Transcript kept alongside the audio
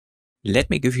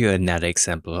Let me give you another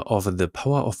example of the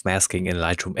power of masking in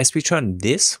Lightroom as we turn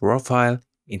this raw file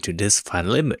into this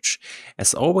final image.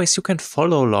 As always, you can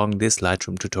follow along this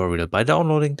Lightroom tutorial by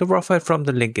downloading the raw file from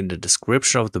the link in the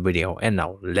description of the video. And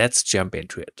now let's jump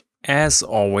into it. As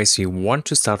always, we want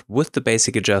to start with the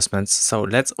basic adjustments, so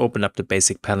let's open up the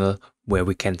basic panel where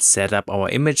we can set up our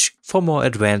image for more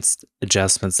advanced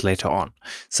adjustments later on.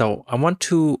 So I want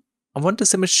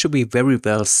this image to be very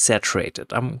well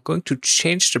saturated. I'm going to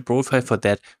change the profile for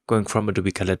that, going from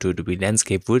Adobe Color to Adobe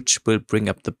Landscape, which will bring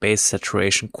up the base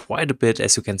saturation quite a bit,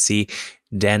 as you can see.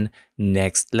 Then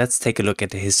next, let's take a look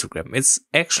at the histogram. It's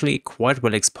actually quite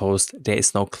well exposed. There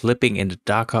is no clipping in the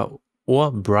darker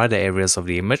or brighter areas of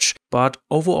the image, but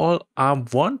overall I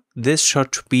want this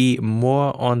shot to be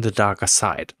more on the darker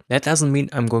side. That doesn't mean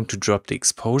I'm going to drop the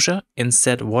exposure.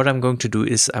 Instead, what I'm going to do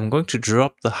is I'm going to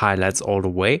drop the highlights all the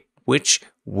way, which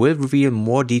will reveal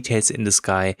more details in the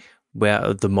sky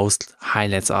where the most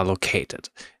highlights are located.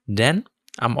 Then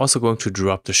I'm also going to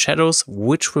drop the shadows,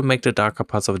 which will make the darker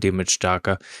parts of the image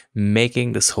darker,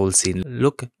 making this whole scene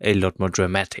look a lot more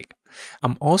dramatic.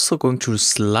 I'm also going to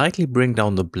slightly bring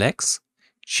down the blacks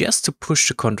just to push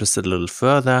the contrast a little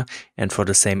further, and for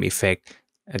the same effect,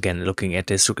 again looking at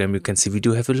the histogram, you can see we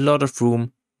do have a lot of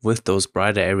room with those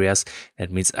brighter areas.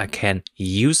 That means I can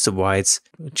use the whites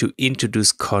to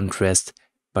introduce contrast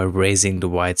by raising the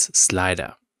whites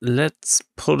slider. Let's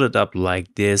pull it up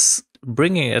like this,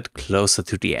 bringing it closer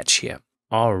to the edge here.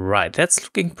 All right, that's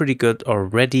looking pretty good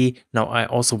already. Now I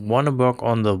also want to work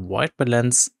on the white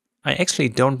balance. I actually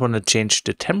don't want to change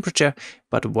the temperature,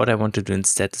 but what I want to do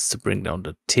instead is to bring down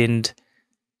the tint,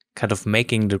 kind of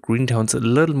making the green tones a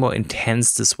little more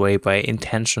intense this way by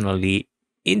intentionally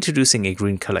introducing a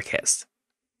green color cast.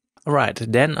 Alright,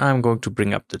 then I'm going to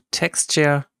bring up the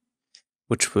texture,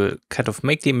 which will kind of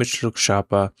make the image look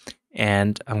sharper,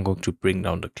 and I'm going to bring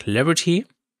down the clarity,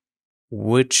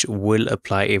 which will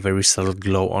apply a very subtle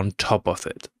glow on top of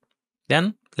it.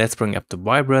 Then let's bring up the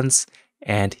vibrance,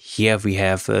 and here we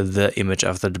have the image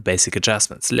after the basic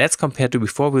adjustments. Let's compare to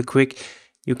before real quick.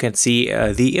 You can see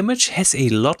the image has a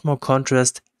lot more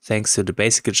contrast thanks to the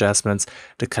basic adjustments.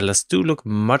 The colors do look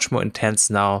much more intense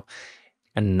now.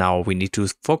 And now we need to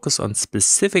focus on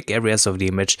specific areas of the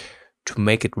image to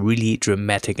make it really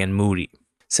dramatic and moody.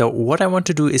 So what I want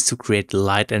to do is to create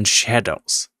light and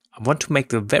shadows. I want to make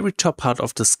the very top part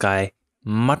of the sky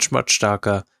much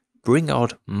darker, bring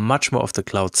out much more of the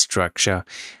cloud structure.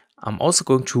 I'm also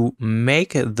going to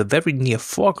make the very near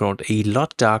foreground a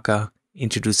lot darker,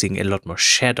 introducing a lot more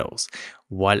shadows,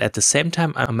 while at the same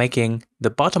time I'm making the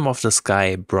bottom of the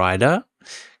sky brighter,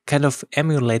 kind of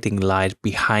emulating light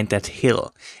behind that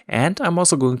hill. And I'm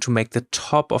also going to make the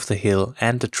top of the hill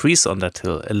and the trees on that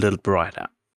hill a little brighter.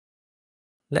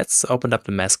 Let's open up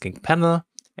the masking panel,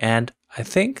 and I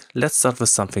think let's start with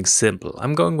something simple.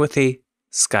 I'm going with a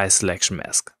sky selection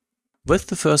mask. With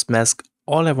the first mask,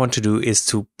 all I want to do is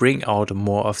to bring out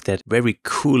more of that very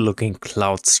cool looking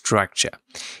cloud structure.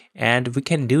 And we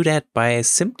can do that by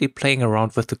simply playing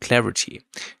around with the clarity.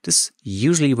 This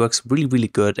usually works really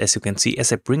good, as you can see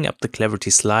as I bring up the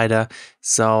clarity slider.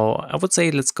 So I would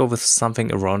say let's go with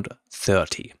something around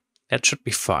 30. That should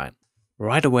be fine.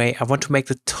 Right away, I want to make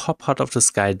the top part of the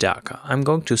sky darker. I'm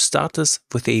going to start this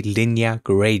with a linear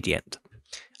gradient.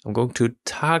 I'm going to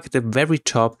target the very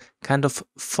top, kind of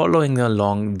following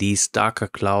along these darker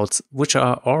clouds, which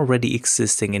are already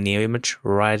existing in the image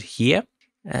right here.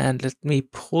 And let me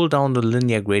pull down the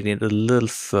linear gradient a little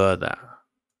further.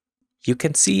 You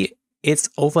can see it's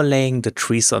overlaying the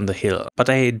trees on the hill, but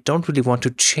I don't really want to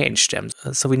change them.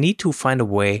 So we need to find a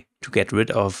way to get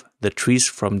rid of the trees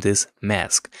from this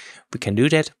mask. We can do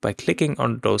that by clicking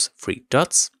on those three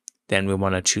dots. Then we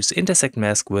want to choose intersect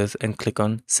mask with and click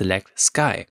on select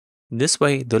sky. This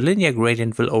way the linear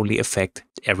gradient will only affect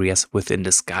areas within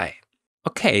the sky.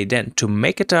 Okay, then to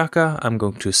make it darker, I'm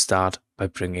going to start by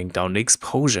bringing down the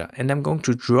exposure, and I'm going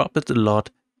to drop it a lot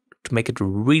to make it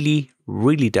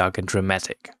really dark and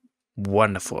dramatic.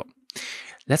 Wonderful.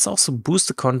 Let's also boost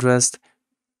the contrast.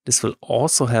 This will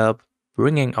also help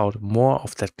bringing out more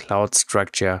of that cloud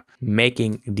structure,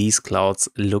 making these clouds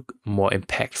look more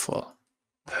impactful.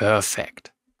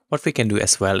 Perfect. What we can do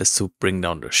as well is to bring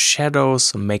down the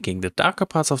shadows, making the darker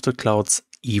parts of the clouds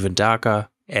even darker,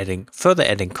 further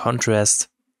adding contrast.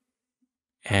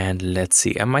 And let's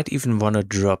see, I might even want to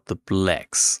drop the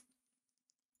blacks.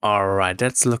 Alright,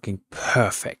 that's looking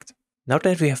perfect. Now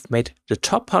that we have made the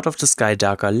top part of the sky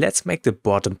darker, let's make the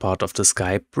bottom part of the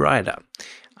sky brighter.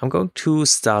 I'm going to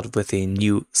start with a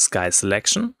new sky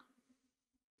selection.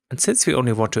 And since we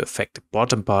only want to affect the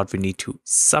bottom part, we need to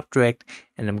subtract,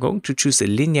 and I'm going to choose a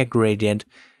linear gradient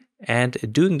And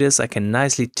doing this, I can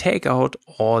nicely take out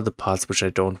all the parts which I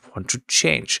don't want to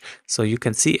change. So you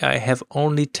can see I have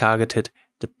only targeted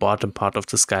the bottom part of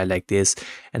the sky like this.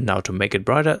 And now to make it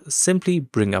brighter, simply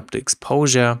bring up the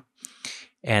exposure.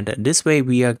 And this way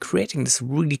we are creating this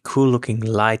really cool looking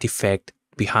light effect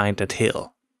behind that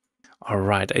hill.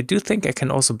 Alright, I do think I can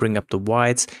also bring up the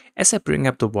whites. As I bring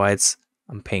up the whites,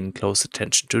 I'm paying close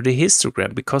attention to the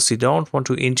histogram because you don't want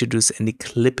to introduce any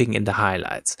clipping in the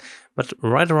highlights. But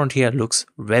right around here looks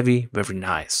very, very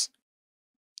nice.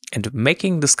 And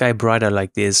making the sky brighter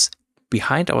like this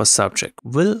behind our subject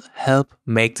will help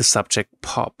make the subject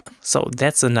pop. So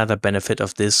that's another benefit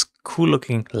of this cool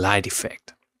looking light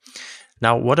effect.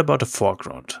 Now, what about the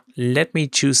foreground? Let me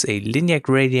choose a linear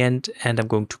gradient and I'm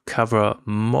going to cover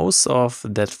most of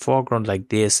that foreground like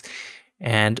this.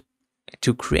 And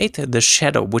to create the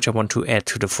shadow which I want to add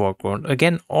to the foreground,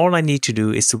 again, all I need to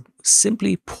do is to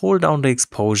simply pull down the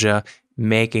exposure,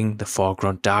 making the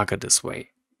foreground darker this way.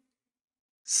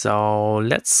 So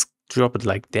let's drop it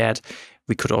like that.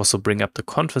 We could also bring up the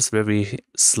contrast very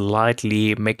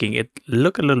slightly, making it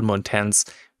look a little more intense,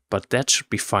 but that should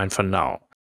be fine for now.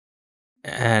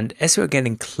 And as we're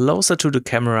getting closer to the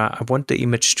camera, I want the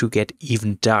image to get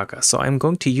even darker. So I'm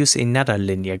going to use another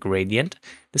linear gradient.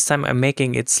 This time I'm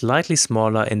making it slightly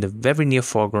smaller in the very near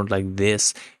foreground like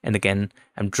this. And again,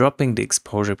 I'm dropping the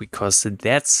exposure because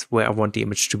that's where I want the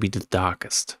image to be the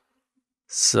darkest.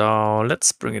 So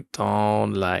let's bring it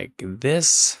down like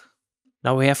this.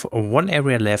 Now we have one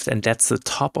area left, and that's the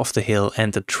top of the hill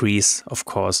and the trees, of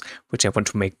course, which I want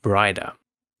to make brighter.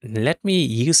 Let me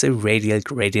use a radial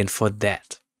gradient for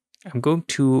that. I'm going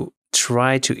to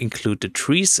try to include the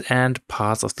trees and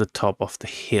parts of the top of the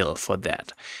hill for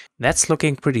that. That's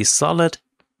looking pretty solid,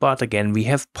 but again, we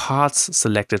have parts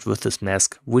selected with this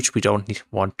mask which we don't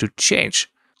want to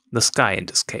change. The sky in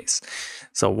this case.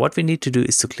 So what we need to do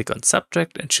is to click on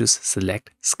Subject and choose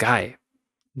Select Sky.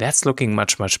 That's looking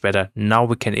much, much better. Now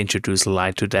we can introduce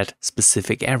light to that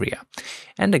specific area.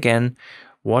 And again,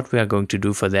 what we are going to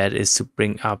do for that is to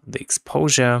bring up the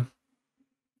exposure.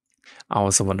 I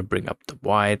also want to bring up the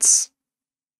whites.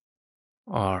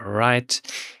 All right.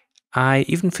 I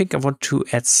even think I want to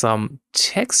add some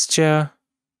texture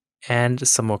and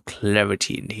some more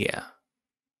clarity in here.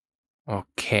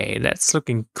 Okay, that's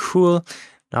looking cool.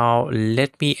 Now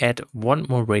let me add one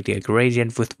more radial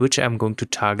gradient with which I'm going to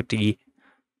target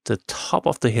the top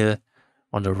of the hill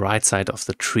on the right side of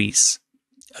the trees.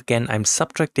 Again, I'm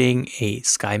subtracting a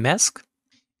sky mask,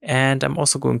 and I'm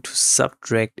also going to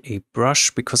subtract a brush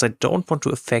because I don't want to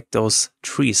affect those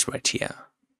trees right here.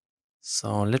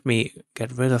 So let me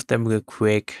get rid of them real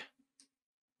quick.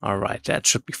 All right, that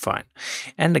should be fine.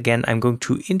 And again, I'm going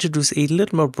to introduce a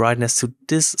little more brightness to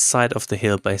this side of the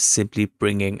hill by simply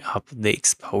bringing up the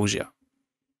exposure.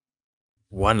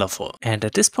 Wonderful. And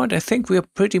at this point, I think we are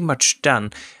pretty much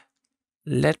done.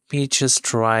 Let me just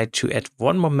try to add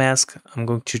one more mask. I'm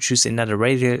going to choose another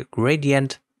radial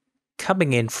gradient.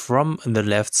 Coming in from the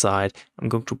left side, I'm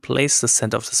going to place the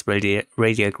center of this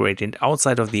radial gradient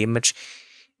outside of the image.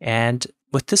 And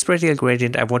with this radial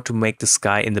gradient, I want to make the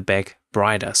sky in the back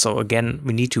brighter. So again,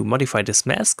 we need to modify this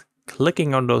mask.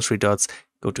 Clicking on those three dots,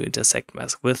 go to Intersect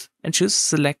Mask With and choose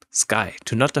Select Sky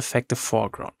to not affect the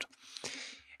foreground.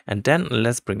 And then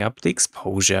let's bring up the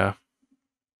exposure.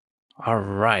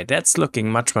 Alright, that's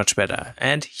looking much, much better.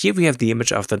 And here we have the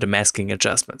image after the masking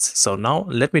adjustments. So now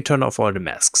let me turn off all the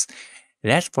masks.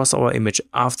 That was our image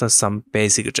after some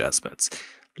basic adjustments.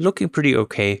 Looking pretty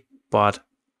okay, but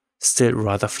still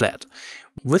rather flat.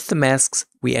 With the masks,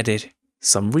 we added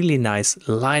some really nice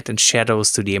light and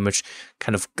shadows to the image,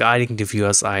 kind of guiding the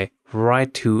viewer's eye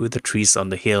right to the trees on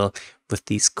the hill with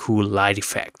these cool light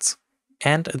effects.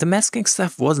 And the masking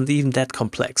stuff wasn't even that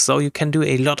complex, so you can do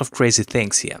a lot of crazy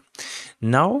things here.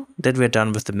 Now that we're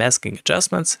done with the masking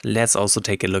adjustments, let's also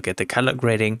take a look at the color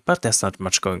grading, but there's not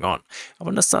much going on. I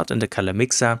want to start in the color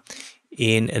mixer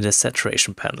in the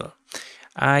saturation panel.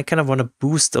 I kind of want to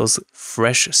boost those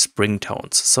fresh spring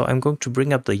tones, so I'm going to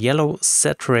bring up the yellow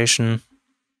saturation,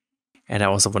 and I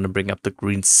also want to bring up the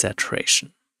green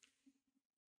saturation.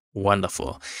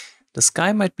 Wonderful. The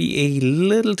sky might be a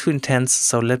little too intense,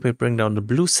 so let me bring down the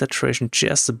blue saturation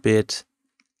just a bit,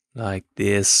 like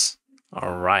this.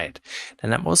 Alright,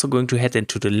 then I'm also going to head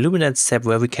into the luminance tab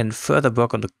where we can further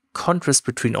work on the contrast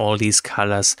between all these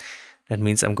colors. That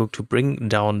means I'm going to bring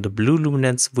down the blue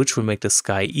luminance, which will make the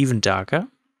sky even darker.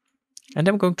 And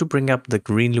I'm going to bring up the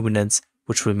green luminance,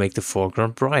 which will make the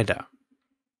foreground brighter.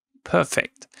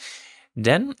 Perfect.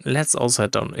 Then let's also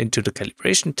head down into the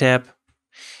calibration tab.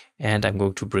 And I'm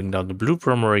going to bring down the blue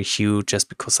primary hue just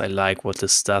because I like what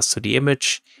this does to the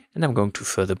image. And I'm going to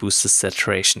further boost the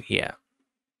saturation here.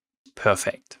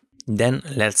 Perfect. Then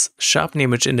let's sharpen the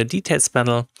image in the details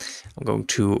panel. I'm going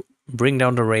to bring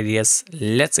down the radius.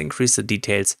 Let's increase the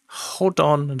details. Hold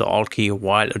down the Alt key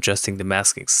while adjusting the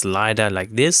masking slider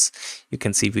like this. You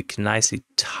can see we can nicely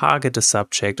target the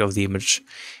subject of the image.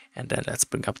 And then let's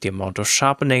bring up the amount of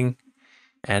sharpening.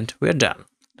 And we're done.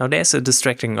 Now there's a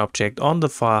distracting object on the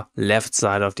far left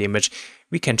side of the image.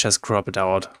 We can just crop it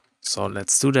out. So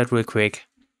let's do that real quick.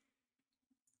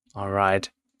 All right.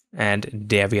 And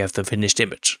there we have the finished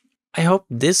image. I hope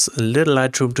this little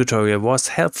Lightroom tutorial was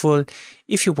helpful.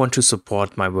 If you want to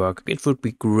support my work, it would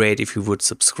be great if you would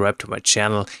subscribe to my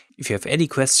channel. If you have any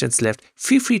questions left,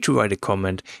 feel free to write a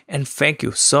comment. And thank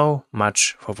you so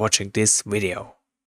much for watching this video.